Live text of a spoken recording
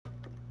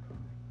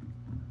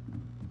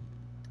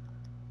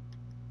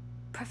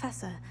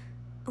Professor,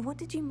 what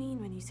did you mean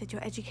when you said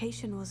your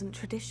education wasn't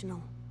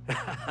traditional?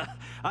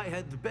 I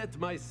had bet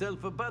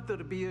myself a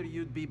butterbeer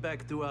you'd be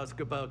back to ask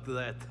about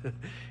that.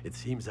 It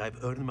seems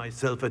I've earned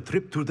myself a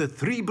trip to the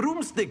Three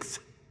Broomsticks.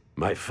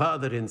 My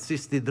father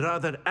insisted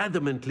rather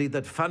adamantly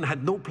that fun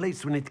had no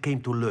place when it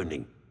came to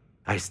learning.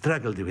 I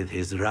struggled with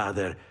his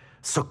rather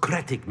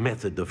Socratic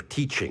method of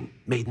teaching,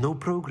 made no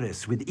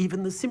progress with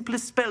even the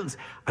simplest spells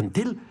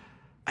until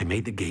I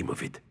made a game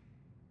of it.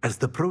 As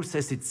the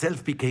process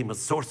itself became a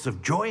source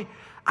of joy,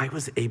 I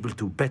was able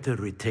to better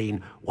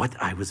retain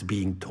what I was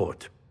being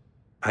taught.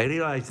 I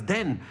realized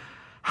then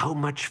how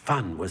much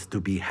fun was to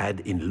be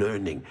had in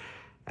learning,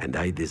 and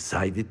I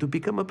decided to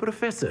become a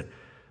professor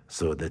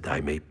so that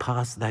I may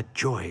pass that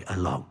joy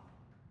along.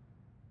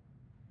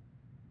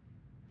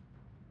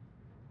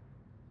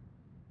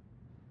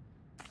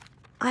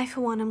 I,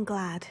 for one, am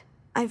glad.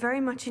 I very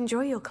much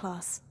enjoy your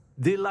class.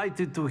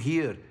 Delighted to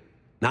hear.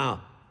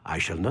 Now, I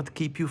shall not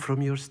keep you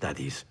from your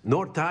studies,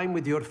 nor time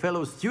with your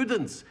fellow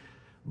students,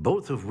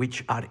 both of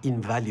which are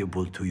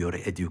invaluable to your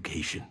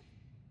education.